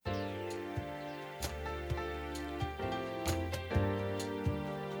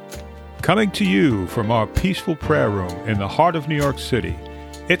Coming to you from our peaceful prayer room in the heart of New York City,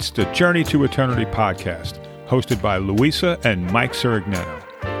 it's the Journey to Eternity podcast, hosted by Louisa and Mike Sirignano.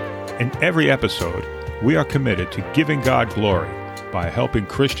 In every episode, we are committed to giving God glory by helping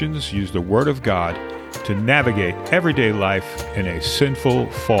Christians use the Word of God to navigate everyday life in a sinful,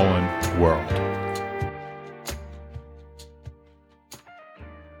 fallen world.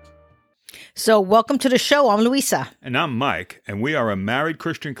 So welcome to the show. I'm Louisa. And I'm Mike, and we are a married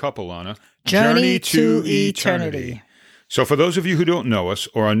Christian couple on a Journey to Eternity. So for those of you who don't know us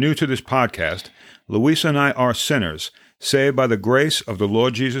or are new to this podcast, Louisa and I are sinners, saved by the grace of the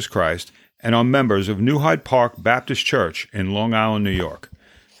Lord Jesus Christ, and are members of New Hyde Park Baptist Church in Long Island, New York.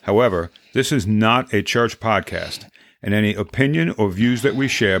 However, this is not a church podcast, and any opinion or views that we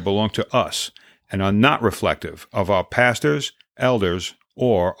share belong to us and are not reflective of our pastors, elders,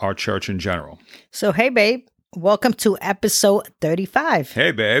 or our church in general. So, hey, babe, welcome to episode 35.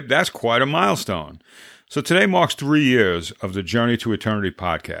 Hey, babe, that's quite a milestone. So today marks 3 years of the Journey to Eternity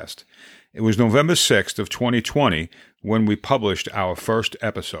podcast. It was November 6th of 2020 when we published our first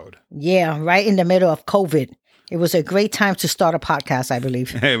episode. Yeah, right in the middle of COVID. It was a great time to start a podcast, I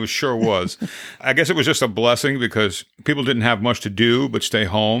believe. It sure was. I guess it was just a blessing because people didn't have much to do but stay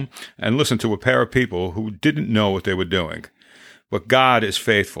home and listen to a pair of people who didn't know what they were doing. But God is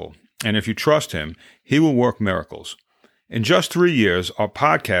faithful, and if you trust Him, He will work miracles. In just 3 years, our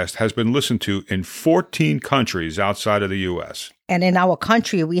podcast has been listened to in 14 countries outside of the U.S. And in our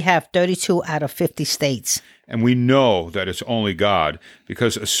country, we have 32 out of 50 states. And we know that it's only God,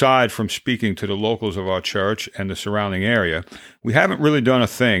 because aside from speaking to the locals of our church and the surrounding area, we haven't really done a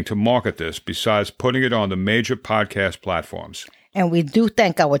thing to market this besides putting it on the major podcast platforms. And we do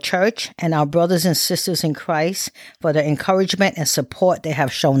thank our church and our brothers and sisters in Christ for the encouragement and support they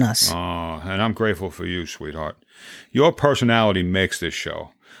have shown us. Oh, and I'm grateful for you, sweetheart. Your personality makes this show.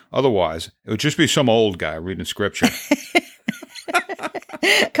 Otherwise, it would just be some old guy reading scripture.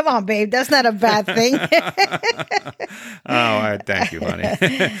 Come on, babe. That's not a bad thing. Thank you,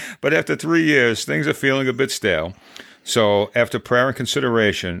 honey. But after 3 years, things are feeling a bit stale. So after prayer and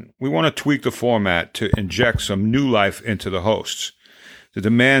consideration, we want to tweak the format to inject some new life into the hosts. The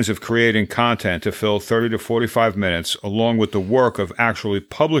demands of creating content to fill 30 to 45 minutes, along with the work of actually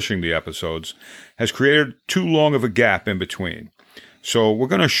publishing the episodes, has created too long of a gap in between. So we're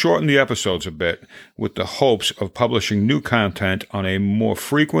going to shorten the episodes a bit with the hopes of publishing new content on a more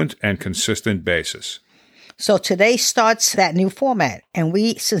frequent and consistent basis. So today starts that new format, and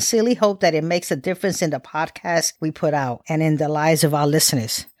we sincerely hope that it makes a difference in the podcast we put out and in the lives of our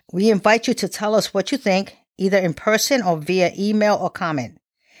listeners. We invite you to tell us what you think, either in person or via email or comment.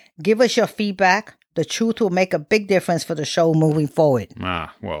 Give us your feedback. The truth will make a big difference for the show moving forward.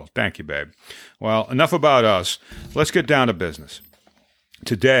 Well, thank you, babe. Well, enough about us. Let's get down to business.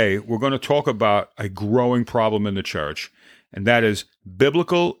 Today, we're going to talk about a growing problem in the church, and that is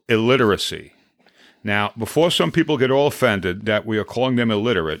biblical illiteracy. Now, before some people get all offended that we are calling them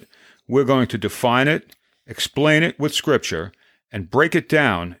illiterate, we're going to define it, explain it with Scripture, and break it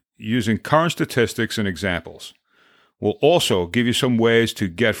down using current statistics and examples. We'll also give you some ways to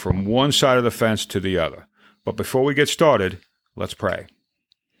get from one side of the fence to the other. But before we get started, let's pray.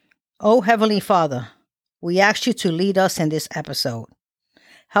 Oh, Heavenly Father, we ask you to lead us in this episode.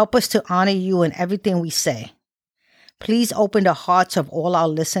 Help us to honor you in everything we say. Please open the hearts of all our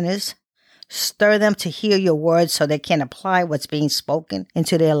listeners. Stir them to hear your words so they can apply what's being spoken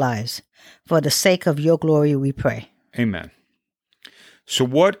into their lives. For the sake of your glory, we pray. Amen. So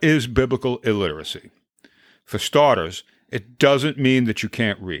what is biblical illiteracy? For starters, it doesn't mean that you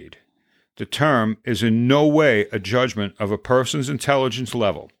can't read. The term is in no way a judgment of a person's intelligence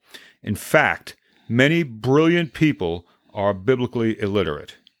level. In fact, many brilliant people are biblically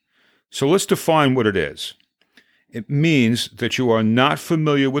illiterate. So let's define what it is. It means that you are not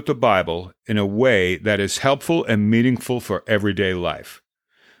familiar with the Bible in a way that is helpful and meaningful for everyday life,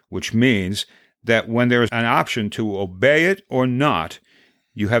 which means that when there is an option to obey it or not,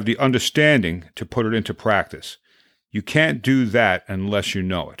 you have the understanding to put it into practice. You can't do that unless you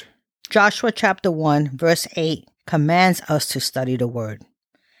know it. Joshua chapter 1, verse 8 commands us to study the word.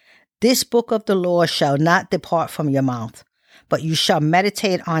 This book of the law shall not depart from your mouth, but you shall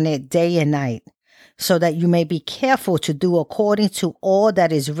meditate on it day and night, so that you may be careful to do according to all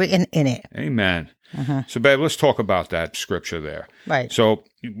that is written in it. Amen. So, babe, let's talk about that scripture there. Right. So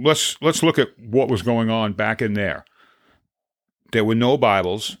let's look at what was going on back in there. There were no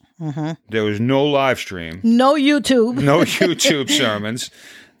Bibles. There was no live stream. No YouTube. No YouTube sermons.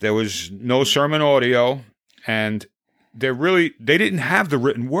 There was no sermon audio. And they didn't have the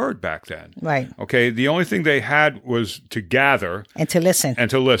written word back then. Right. Okay. The only thing they had was to gather and to listen.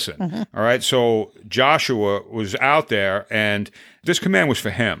 All right. So Joshua was out there, and this command was for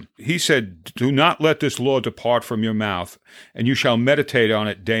him. He said, "Do not let this law depart from your mouth, and you shall meditate on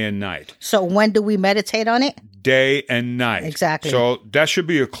it day and night." So when do we meditate on it? Day and night. Exactly. So that should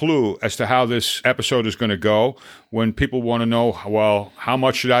be a clue as to how this episode is going to go. When people want to know, well, how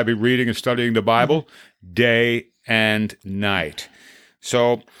much should I be reading and studying the Bible? Day and night.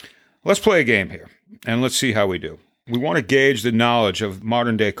 So let's play a game here, and let's see how we do. We want to gauge the knowledge of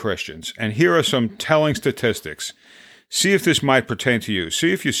modern-day Christians, and here are some telling statistics. See if this might pertain to you.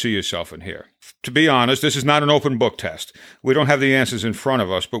 See if you see yourself in here. To be honest, this is not an open book test. We don't have the answers in front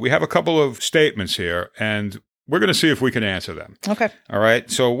of us, but we have a couple of statements here, and we're going to see if we can answer them. Okay. All right.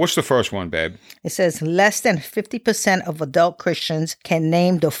 So what's the first one, babe? It says less than 50% of adult Christians can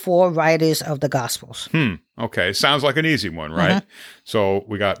name the 4 writers of the Gospels. Okay. Sounds like an easy one, right? So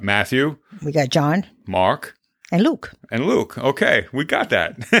we got Matthew. We got John. Mark. And Luke. Okay. We got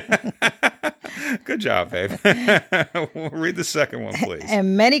that. Good job, babe. Read the second one, please.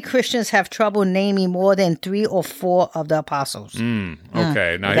 And many Christians have trouble naming more than 3 or 4 of the apostles.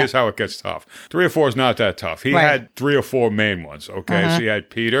 Okay, now here's how it gets tough. 3 or 4 is not that tough. He had 3 or 4 main ones, okay? So he had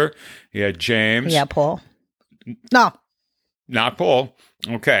Peter, he had James. Yeah, Paul. No. Not Paul.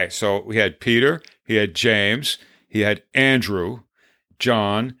 Okay, so we had Peter, he had James, he had Andrew,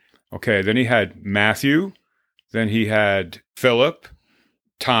 John. Okay, then he had Matthew, then he had Philip,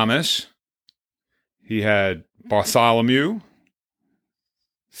 Thomas, he had Bartholomew,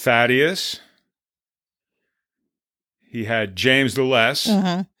 Thaddeus, he had James the Less,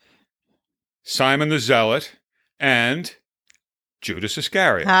 Simon the Zealot, and Judas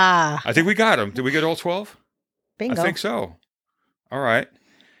Iscariot. I think we got them. Did we get all 12? Bingo. I think so. All right.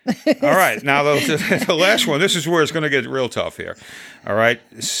 All right. Now, the last one, this is where it's going to get real tough here. All right.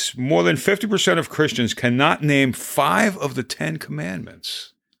 More than 50% of Christians cannot name 5 of the 10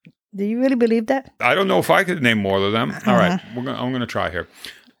 commandments. Do you really believe that? I don't know if I could name more of them. All right. I'm going to try here.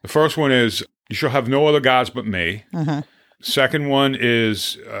 The first one is, you shall have no other gods but me. Second one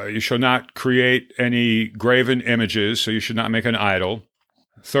is, you shall not create any graven images, so you should not make an idol.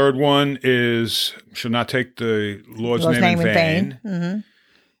 Third one is, shall not take the Lord's name in vain.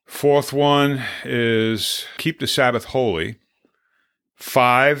 Fourth one is, keep the Sabbath holy.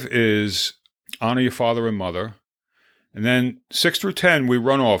 5 is, honor your father and mother. And then 6 through 10, we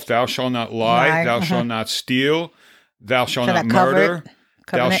run off. Thou shalt not lie. Thou shalt not steal. Thou shalt not murder.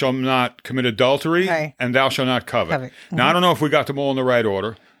 Thou shalt not commit adultery. And thou shalt not covet. Now, I don't know if we got them all in the right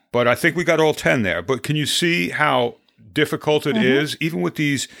order, but I think we got all 10 there. But can you see how difficult it is, even with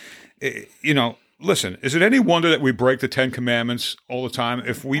these, listen, is it any wonder that we break the 10 commandments all the time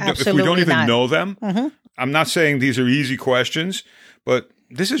if we don't even know them? I'm not saying these are easy questions, but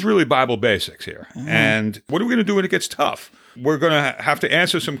this is really Bible basics here. And what are we going to do when it gets tough? We're going to have to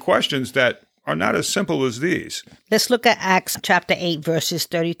answer some questions that are not as simple as these. Let's look at Acts chapter 8, verses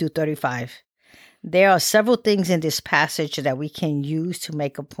 30 through 35. There are several things in this passage that we can use to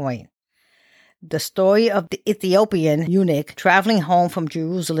make a point. The story of the Ethiopian eunuch traveling home from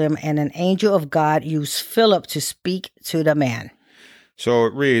Jerusalem, and an angel of God used Philip to speak to the man. So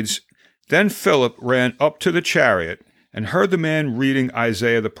it reads, Then Philip ran up to the chariot and heard the man reading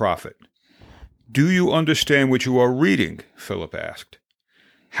Isaiah the prophet. Do you understand what you are reading? Philip asked.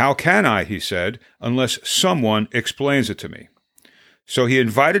 How can I, he said, unless someone explains it to me? So he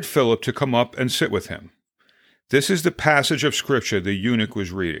invited Philip to come up and sit with him. This is the passage of Scripture the eunuch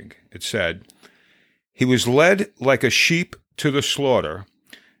was reading. It said, He was led like a sheep to the slaughter,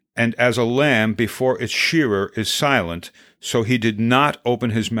 and as a lamb before its shearer is silent, so he did not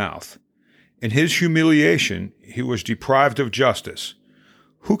open his mouth. In his humiliation, he was deprived of justice.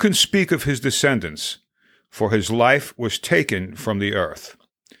 Who can speak of his descendants? For his life was taken from the earth.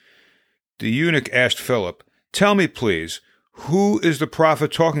 The eunuch asked Philip, Tell me, please, who is the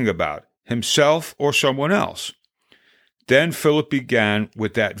prophet talking about, himself or someone else? Then Philip began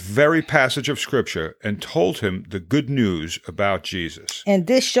with that very passage of Scripture and told him the good news about Jesus. And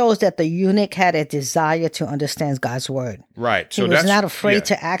this shows that the eunuch had a desire to understand God's word. Right. So he was not afraid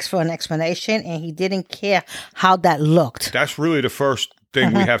to ask for an explanation, and he didn't care how that looked. That's really the first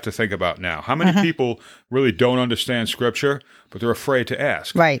thing we have to think about now. How many people really don't understand Scripture, but they're afraid to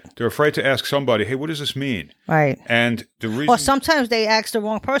ask? Right. They're afraid to ask somebody, hey, what does this mean? Right. And the reason... Or sometimes they ask the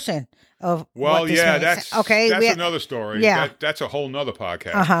wrong person. That's another story. Yeah. That's a whole nother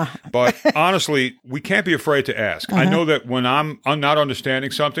podcast. But honestly, we can't be afraid to ask. I know that when I'm not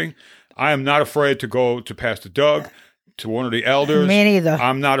understanding something, I am not afraid to go to Pastor Doug, to one of the elders. Me neither.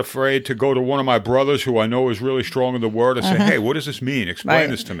 I'm not afraid to go to one of my brothers who I know is really strong in the word and say, hey, what does this mean? Explain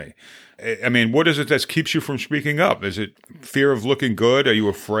this to me. I mean, what is it that keeps you from speaking up? Is it fear of looking good? Are you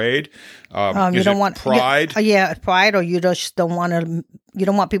afraid? You don't want pride? Pride, or you just don't want to. You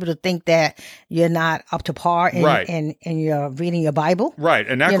don't want people to think that you're not up to par in your reading your Bible. Right,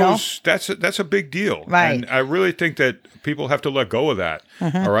 and that's a big deal. Right, and I really think that people have to let go of that.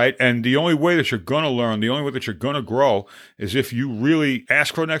 All right, and the only way that you're going to learn, the only way that you're going to grow, is if you really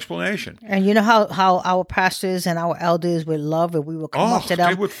ask for an explanation. And you know how our pastors and our elders would love if we would come up to them.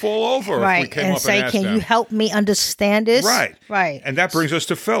 They would fall over if we came and up say, and asked "Can them. you help me understand this?" Right. And that brings us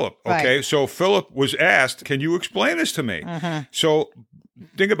to Philip. Okay, so Philip was asked, "Can you explain this to me?" So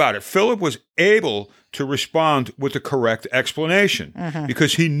think about it. Philip was able to respond with the correct explanation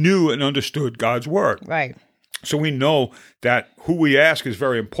because he knew and understood God's word. Right. So we know that who we ask is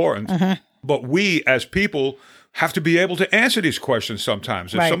very important, but we as people have to be able to answer these questions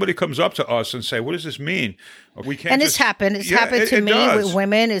sometimes. If somebody comes up to us and say, what does this mean? We can't. And it's happened. It's happened to me with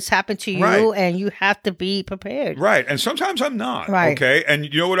women. It's happened to you, and you have to be prepared. Right. And sometimes I'm not. Right. Okay. And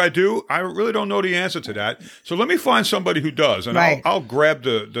you know what I do? I really don't know the answer to that. So let me find somebody who does. And I'll grab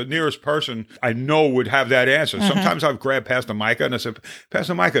the nearest person I know would have that answer. Sometimes I've grabbed Pastor Micah and I said,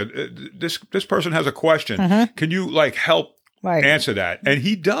 Pastor Micah, this person has a question. Can you help answer that? And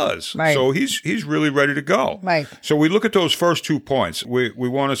he does. Right. So he's really ready to go. Right. So we look at those first 2 points. We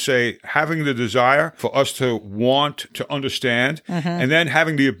want to say having the desire for us to want to understand and then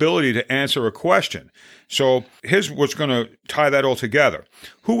having the ability to answer a question. So here's what's going to tie that all together.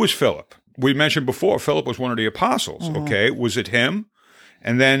 Who was Philip? We mentioned before, Philip was one of the apostles. Okay. Was it him?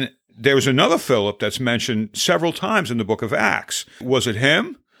 And then there was another Philip that's mentioned several times in the book of Acts. Was it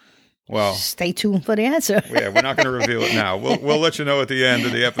him? Well, stay tuned for the answer. Yeah, we're not going to reveal it now. We'll let you know at the end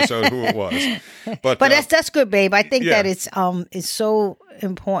of the episode who it was. But that's good, babe. I think that it's so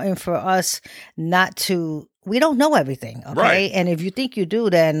important for us not to. We don't know everything, okay? Right. And if you think you do,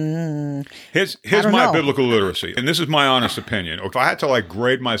 then here's my biblical literacy, and this is my honest opinion. If I had to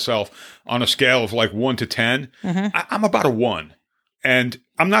grade myself on a scale of 1 to 10, I'm about a 1, and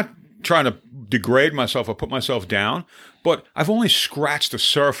I'm not trying to degrade myself or put myself down, but I've only scratched the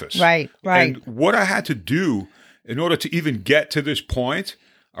surface. Right. And what I had to do in order to even get to this point,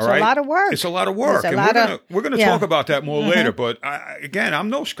 it's a lot of work. It's a lot of work. And we're going to talk about that more later, but again, I'm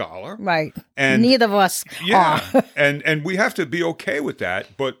no scholar. Right. And neither of us are. and we have to be okay with that,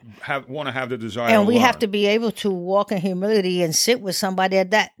 but want to have the desire and to we learn. have to be able to walk in humility and sit with somebody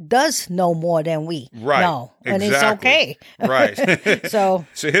that does know more than we know. And it's okay. Right. So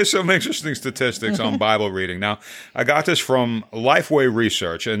here's some interesting statistics on Bible reading. Now, I got this from Lifeway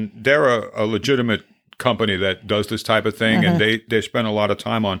Research, and they're a legitimate company that does this type of thing, and they spend a lot of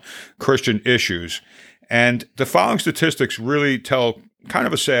time on Christian issues. And the following statistics really tell kind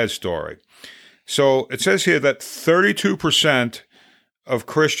of a sad story. So it says here that 32% of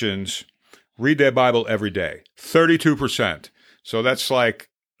Christians read their Bible every day. 32%. So that's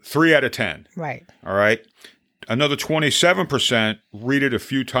 3 out of 10. Right. All right. Another 27% read it a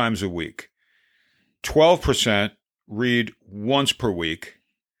few times a week. 12% read once per week.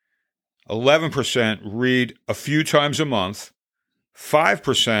 11% read a few times a month.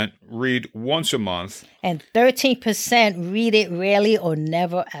 5% read once a month. And 13% read it rarely or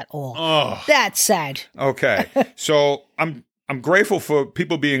never at all. Oh. That's sad. Okay. So I'm grateful for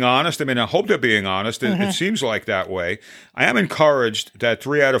people being honest. I mean, I hope they're being honest. It seems like that way. I am encouraged that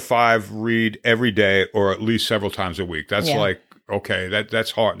 3 out of 5 read every day or at least several times a week. That's okay,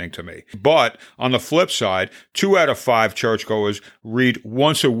 that's heartening to me. But on the flip side, 2 out of 5 churchgoers read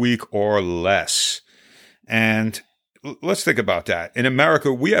once a week or less. And let's think about that. In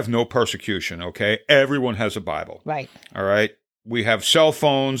America, we have no persecution, okay? Everyone has a Bible. Right. All right? We have cell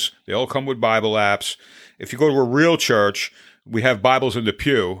phones. They all come with Bible apps. If you go to a real church, we have Bibles in the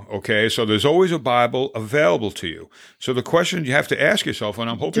pew, okay? So there's always a Bible available to you. So the question you have to ask yourself, and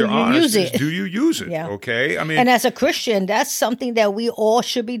I hope you're honest, is do you use it? Yeah. Okay? I mean, and as a Christian, that's something that we all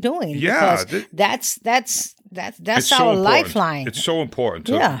should be doing. Yeah. Because that's our lifeline. It's so important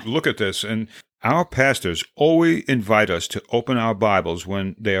to look at this. And our pastors always invite us to open our Bibles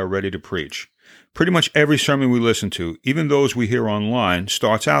when they are ready to preach. Pretty much every sermon we listen to, even those we hear online,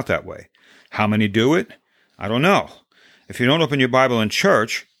 starts out that way. How many do it? I don't know. If you don't open your Bible in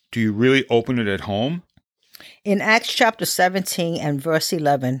church, do you really open it at home? In Acts chapter 17 and verse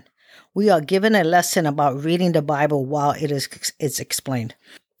 11, we are given a lesson about reading the Bible while it's explained.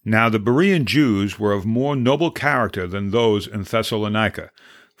 Now the Berean Jews were of more noble character than those in Thessalonica,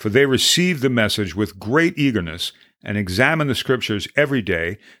 for they received the message with great eagerness and examined the Scriptures every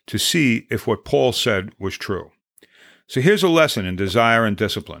day to see if what Paul said was true. So here's a lesson in desire and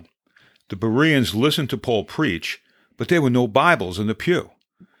discipline. The Bereans listened to Paul preach, but there were no Bibles in the pew.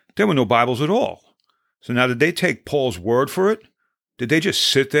 There were no Bibles at all. So now, did they take Paul's word for it? Did they just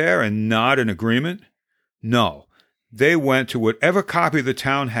sit there and nod in agreement? No. They went to whatever copy the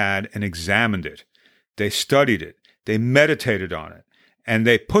town had and examined it. They studied it. They meditated on it. And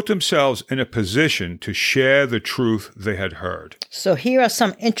they put themselves in a position to share the truth they had heard. So here are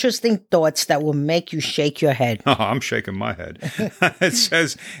some interesting thoughts that will make you shake your head. Oh, I'm shaking my head. It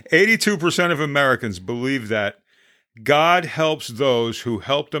says 82% of Americans believe that God helps those who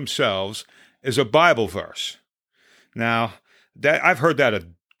help themselves is a Bible verse. Now, that I've heard that a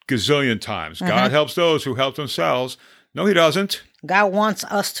gazillion times. God helps those who help themselves. No, he doesn't. God wants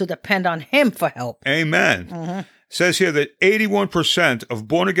us to depend on him for help. Amen. Says here that 81% of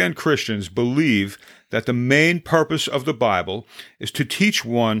born-again Christians believe that the main purpose of the Bible is to teach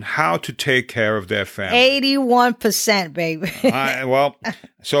one how to take care of their family. 81%, baby.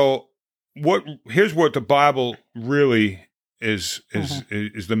 Here's what the Bible really is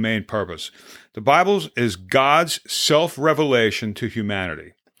the main purpose. The Bible is God's self-revelation to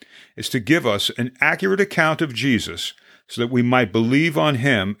humanity. It's to give us an accurate account of Jesus so that we might believe on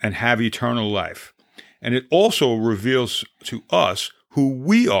him and have eternal life. And it also reveals to us who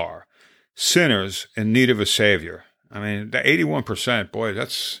we are, sinners in need of a Savior. I mean, the 81%, boy,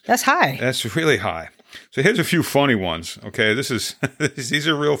 that's high. That's really high. So here's a few funny ones. Okay, these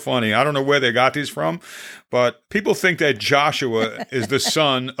are real funny. I don't know where they got these from, but people think that Joshua is the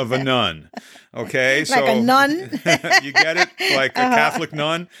son of a nun. Okay, like a nun. You get it? Like a Catholic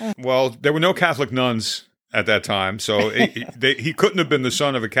nun. Well, there were no Catholic nuns at that time, so he couldn't have been the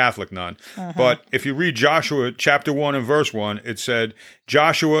son of a Catholic nun. But if you read Joshua chapter 1 and verse 1, it said,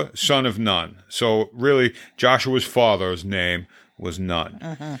 Joshua, son of Nun. So really, Joshua's father's name was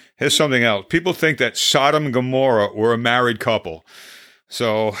Nun. Here's something else. People think that Sodom and Gomorrah were a married couple.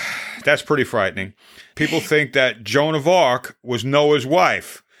 So that's pretty frightening. People think that Joan of Arc was Noah's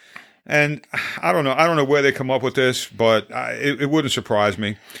wife. And I don't know where they come up with this, but it wouldn't surprise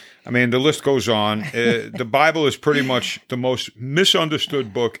me. I mean, the list goes on. The Bible is pretty much the most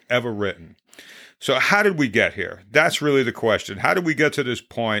misunderstood book ever written. So how did we get here? That's really the question. How did we get to this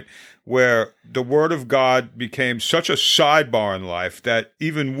point where the Word of God became such a sidebar in life that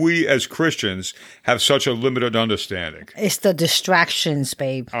even we as Christians have such a limited understanding? It's the distractions,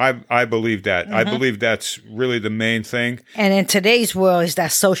 babe. I believe that. I believe that's really the main thing. And in today's world, is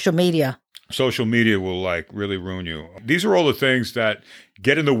that social media. Social media will really ruin you. These are all the things that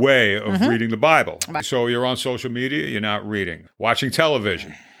get in the way of reading the Bible. So you're on social media, you're not reading. Watching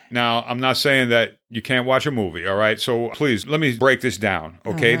television. Now, I'm not saying that you can't watch a movie, all right? So please, let me break this down,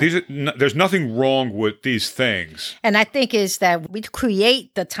 okay? There's nothing wrong with these things. And I think is that we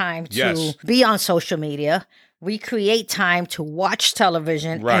create the time to be on social media. We create time to watch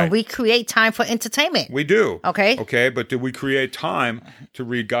television, and we create time for entertainment. We do. Okay? Okay, but do we create time to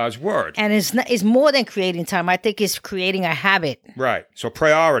read God's Word? And it's more than creating time. I think it's creating a habit. Right. So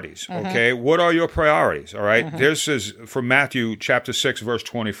priorities, okay? What are your priorities, all right? This is from Matthew chapter 6, verse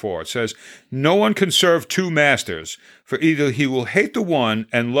 24. It says, no one can serve two masters, for either he will hate the one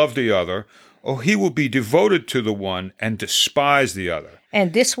and love the other, or he will be devoted to the one and despise the other.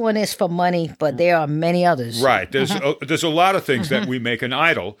 And this one is for money, but there are many others. Right. There's a lot of things that we make an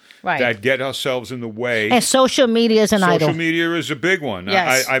idol that get ourselves in the way. And social media is an idol. Social media is a big one.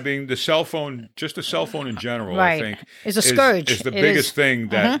 Yes. I mean, the cell phone, just the cell phone in general, I think, is a scourge. Is the biggest thing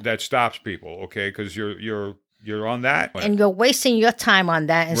that stops people, okay? Because you're on that. And you're wasting your time on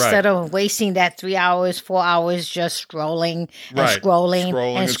that instead of wasting that 3 hours, 4 hours just scrolling and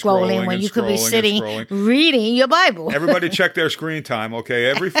scrolling when you could be sitting reading your Bible. Everybody check their screen time,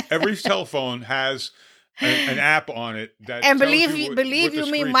 okay? Every cell phone has an app on it that and tells believe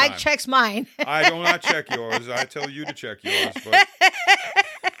you me, Mike checks mine. I do not check yours. I tell you to check yours. But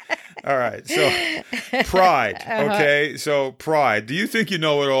all right, so pride, okay? So pride. Do you think you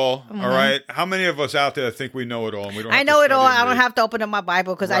know it all, all right? How many of us out there think we know it all? And we don't I know it all. I don't have to open up my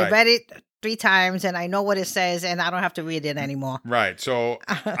Bible because I read it 3 times and I know what it says and I don't have to read it anymore. Right. So,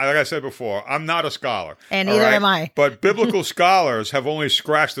 like I said before, I'm not a scholar. And neither am I. But biblical scholars have only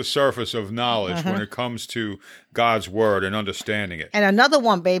scratched the surface of knowledge when it comes to God's Word and understanding it. And another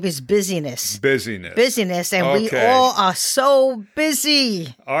one, babe, is busyness. Busyness. And we all are so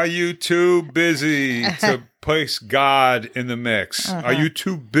busy. Are you too busy to place God in the mix? Are you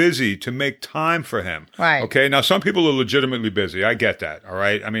too busy to make time for Him? Right. Okay. Now, some people are legitimately busy. I get that. All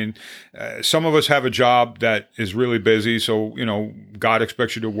right. I mean, some of us have a job that is really busy. So, God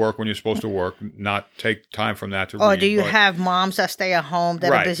expects you to work when you're supposed to work, not take time from that to read. Or do you have moms that stay at home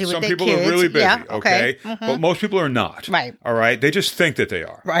that are busy with their kids? Some people are really busy. Yeah, okay. But most people are not. Right. All right. They just think that they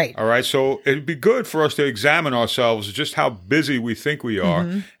are. Right. All right. So it'd be good for us to examine ourselves, just how busy we think we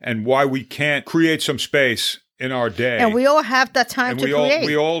are and why we can't create some space in our day. And we all have that time to create.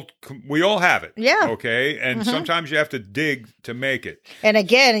 We all have it. Yeah. Okay. And sometimes you have to dig to make it. And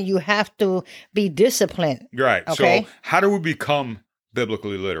again, you have to be disciplined. Right. Okay. So how do we become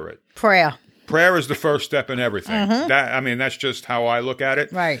biblically literate? Prayer. Prayer is the first step in everything. That's just how I look at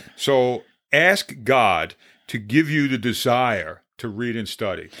it. Right. So ask God to give you the desire to read and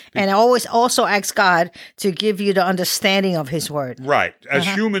study. And I always also ask God to give you the understanding of his word. Right. As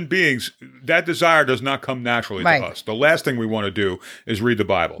human beings, that desire does not come naturally to us. The last thing we want to do is read the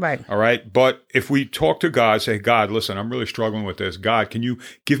Bible. Right. All right. But if we talk to God, say, God, listen, I'm really struggling with this. God, can you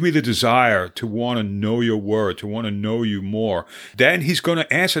give me the desire to want to know your word, to want to know you more? Then he's going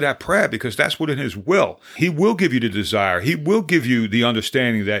to answer that prayer because that's what in his will. He will give you the desire. He will give you the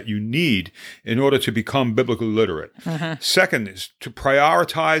understanding that you need in order to become biblically literate. Second is to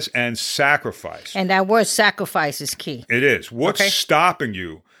prioritize and sacrifice. And that word sacrifice is key. It is. What's stopping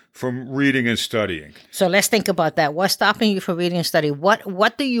you from reading and studying? So let's think about that. What's stopping you from reading and studying?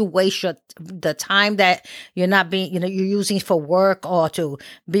 What do you waste the time that you're not being, you're using for work or to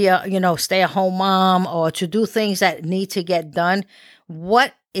be a, stay-at-home mom or to do things that need to get done?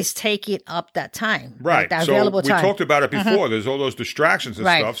 What is taking up that time? Right. That so available we time. talked about it before. There's all those distractions and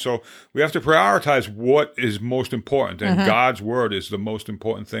stuff. So we have to prioritize what is most important. And God's word is the most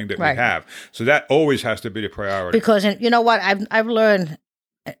important thing that we have. So that always has to be the priority. Because, you know what, I've learned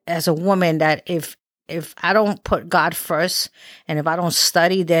as a woman that if I don't put God first and if I don't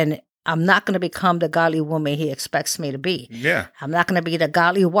study, then I'm not going to become the godly woman he expects me to be. Yeah. I'm not going to be the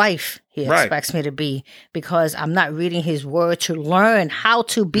godly wife he expects me to be because I'm not reading his word to learn how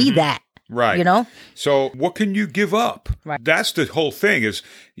to be that. Right. So what can you give up? Right. That's the whole thing is,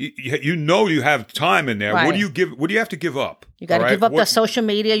 you have time in there. Right. What do you have to give up? You got to give up the social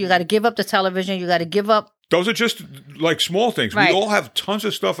media. You got to give up the television. You got to give up. Those are just like small things. Right. We all have tons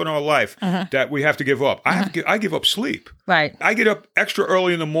of stuff in our life that we have to give up. I give up sleep. Right. I get up extra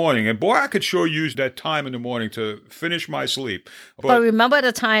early in the morning, and boy, I could sure use that time in the morning to finish my sleep. But remember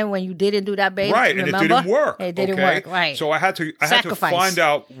the time when you didn't do that, babe? Right, remember? and it didn't work. It didn't work, right. So I had to find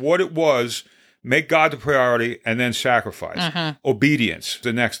out what it was, make God the priority, and then sacrifice. Obedience,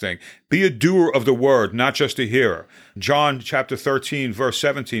 the next thing. Be a doer of the word, not just a hearer. John chapter 13, verse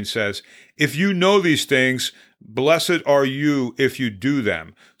 17 says, if you know these things, blessed are you if you do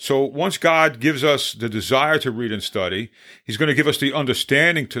them. So once God gives us the desire to read and study, he's going to give us the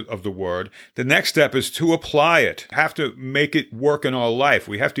understanding of the word. The next step is to apply it. We have to make it work in our life.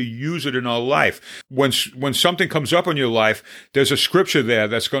 We have to use it in our life. When something comes up in your life, there's a scripture there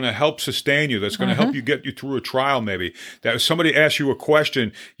that's going to help sustain you, that's going to help you get you through a trial maybe. That if somebody asks you a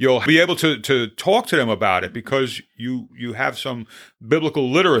question, you'll be able to talk to them about it because you have some biblical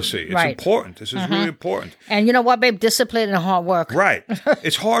literacy. It's important. This is really important. And you know what, babe? Discipline and hard work. Right.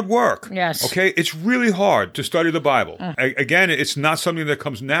 It's hard work. Yes. Okay? It's really hard to study the Bible. Again, it's not something that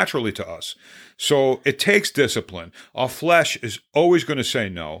comes naturally to us. So it takes discipline. Our flesh is always going to say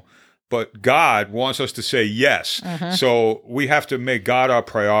no. But God wants us to say yes. So we have to make God our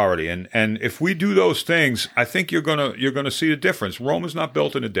priority. And if we do those things, I think you're gonna see the difference. Rome is not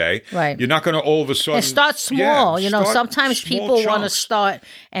built in a day. Right. You're not gonna all of a sudden. And start small. Sometimes people want to chunks. start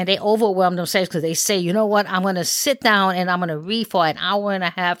and they overwhelm themselves because they say, you know what, I'm going to sit down and I'm going to read for an hour and a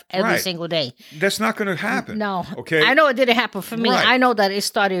half every single day. That's not going to happen. No. Okay. I know it didn't happen for me. Right. I know that it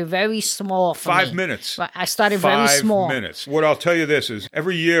started very small for me. 5 minutes. I started very small. 5 minutes. What I'll tell you this is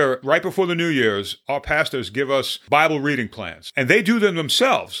every year, right before the New Year's, our pastors give us Bible reading plans. And they do them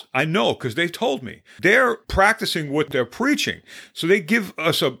themselves. I know because they told me. They're practicing what they're preaching. So they give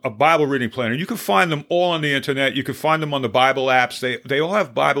us a Bible reading plan. And you can find them all on the internet. You can find them on the Bible apps. They all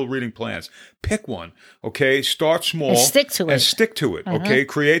have Bible reading plans. Pick one, okay? Start small. And stick to it. Okay?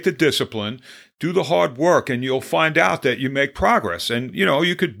 Create the discipline. Do the hard work, and you'll find out that you make progress. And,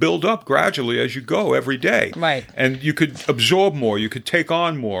 you could build up gradually as you go every day. Right. And you could absorb more. You could take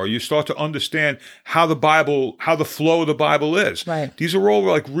on more. You start to understand how the flow of the Bible is. Right. These are all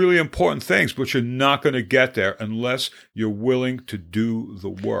like really important things, but you're not going to get there unless you're willing to do the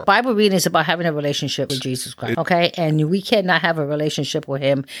work. Bible reading is about having a relationship with Jesus Christ, okay? And we cannot have a relationship with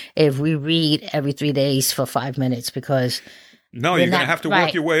him if we read every 3 days for 5 minutes because... No, you're going to have to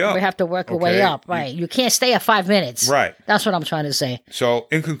work your way up. We have to work your way up, right? You can't stay at 5 minutes. Right. That's what I'm trying to say. So,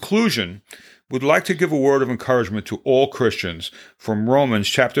 in conclusion, we'd like to give a word of encouragement to all Christians from Romans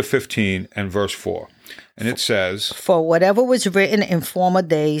chapter 15 and verse 4. And it says, For whatever was written in former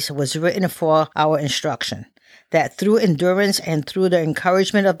days was written for our instruction, that through endurance and through the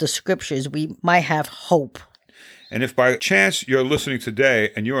encouragement of the scriptures we might have hope. And if by chance you're listening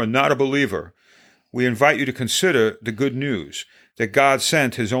today and you are not a believer, we invite you to consider the good news that God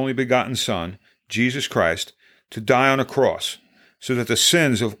sent his only begotten Son, Jesus Christ, to die on a cross so that the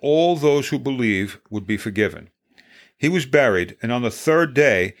sins of all those who believe would be forgiven. He was buried, and on the third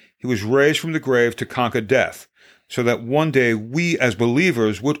day he was raised from the grave to conquer death, so that one day we as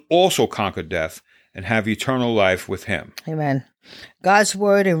believers would also conquer death and have eternal life with him. Amen. God's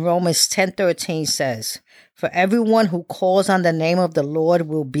word in Romans 10:13 says, "For everyone who calls on the name of the Lord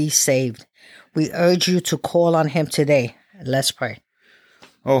will be saved." We urge you to call on him today. Let's pray.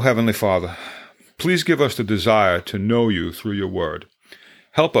 Oh, Heavenly Father, please give us the desire to know you through your word.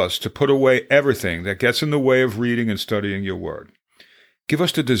 Help us to put away everything that gets in the way of reading and studying your word. Give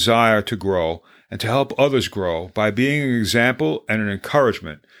us the desire to grow and to help others grow by being an example and an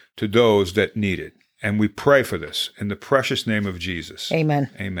encouragement to those that need it. And we pray for this in the precious name of Jesus. Amen.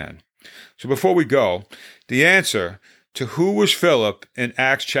 Amen. So before we go, the answer to who was Philip in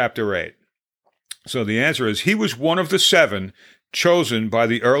Acts chapter 8. So the answer is he was one of the 7 chosen by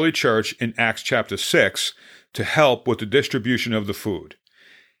the early church in Acts chapter 6 to help with the distribution of the food.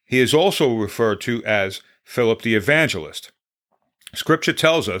 He is also referred to as Philip the evangelist. Scripture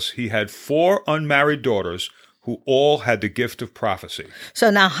tells us he had 4 unmarried daughters who all had the gift of prophecy. So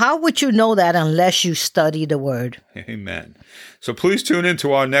now how would you know that unless you study the word? Amen. So please tune in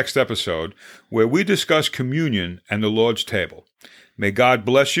to our next episode where we discuss communion and the Lord's table. May God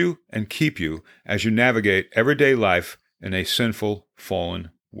bless you and keep you as you navigate everyday life in a sinful, fallen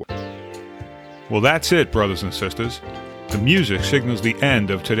world. Well, that's it, brothers and sisters. The music signals the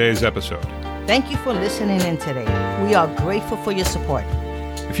end of today's episode. Thank you for listening in today. We are grateful for your support.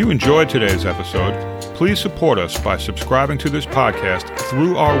 If you enjoyed today's episode, please support us by subscribing to this podcast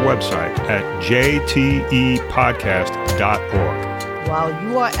through our website at jtepodcast.org. While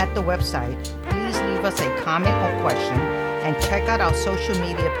you are at the website, please leave us a comment or question and check out our social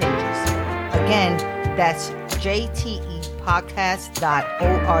media pages. Again, that's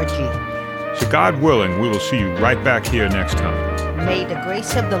jtepodcast.org. So God willing, we will see you right back here next time. May the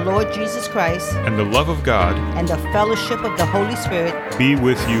grace of the Lord Jesus Christ and the love of God and the fellowship of the Holy Spirit be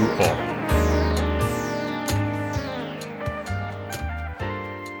with you all.